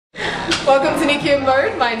Welcome to Nicky in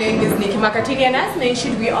Mode. My name is Nicky Makhathini, and as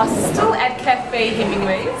mentioned, we are still at Café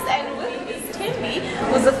Hemingways, and with me is Thembi,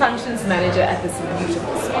 who's the functions manager at this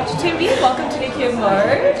beautiful spot. Thembi, welcome to Nicky in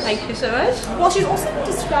Mode. Thank you so much. Well, she's also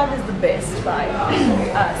described as the best by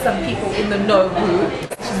some people in the know group.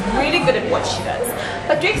 She's really good at what she does.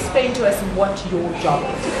 But do explain to us what your job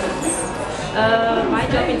entails. My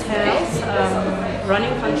job entails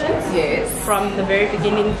running functions. Yes. From the very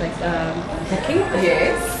beginning, like booking.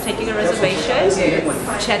 Yes. Taking a reservation.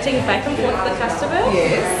 Yes. Chatting back and forth with the customer.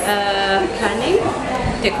 Yes. Planning,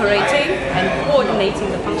 decorating, and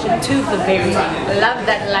coordinating the function to the very end. I love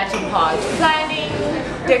that latter part. Planning,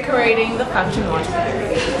 decorating the function on to the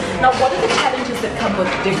very end. Now, what are the challenges that come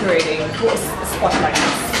with decorating for a spot like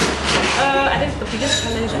this? I think the biggest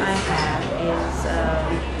challenge I have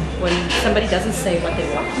is when somebody doesn't say what they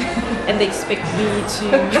want and they expect me to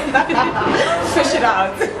Push it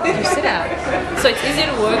out. push it out. So it's easier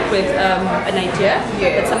to work with an idea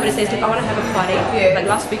that somebody says, look, I want to have a party. Like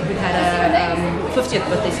last week we had a 50th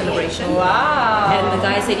birthday celebration. Wow. And the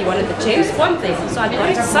guy said he wanted the James Bond thing. So I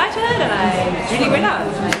got excited and I really went out.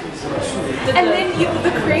 And then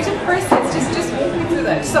the creative process, just walk me through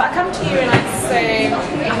that. So I come to you and I say,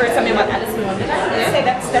 I heard something about Alice in Wonderland. I say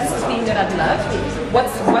that's the theme that I'd love. What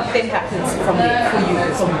then happens from there for you,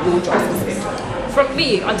 from your job perspective? From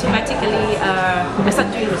me, automatically, I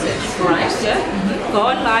start doing research. Right. Yeah. Go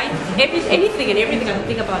online. Anything and everything I can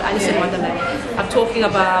think about Alice in Wonderland. I'm talking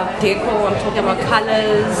about deco. I'm talking about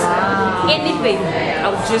colors. Anything.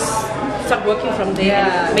 I'll just start working from there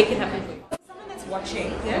and make it happen.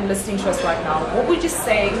 Watching and listening to us right now, what would you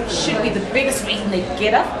say should be the biggest reason they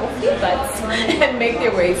get up off their butts and make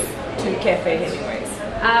their ways to Café Hemingways?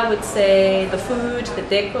 I would say the food, the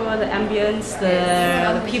decor, the ambience,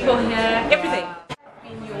 the people here, everything. What's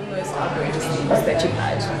been your most outrageous things that you've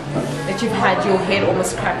had? That you've had your head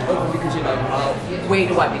almost cracked open because you're like, wow, where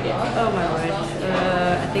do I begin? Oh my word.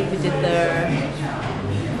 I think we did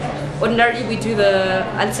ordinarily we do the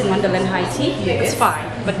Alice in Wonderland high tea. Yes. It's fine.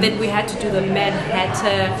 But then we had to do the Mad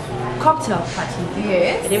Hatter cocktail party.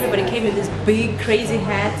 Yes. And everybody came in these big crazy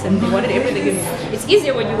hats and they wanted everything. It's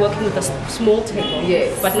easier when you're working with a small table.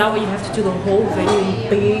 Yes. But now when you have to do the whole venue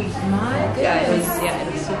big. My goodness. Yeah,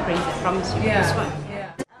 it was so crazy. I promise you. It was fun.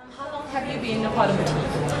 How long have you been a part of the team?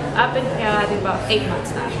 I've been here I think about 8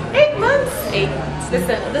 months now. 8 months? 8 months.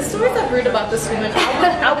 Listen, the stories I've heard about this woman,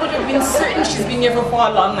 I would have been certain she's been here for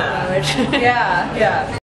far longer. Yeah.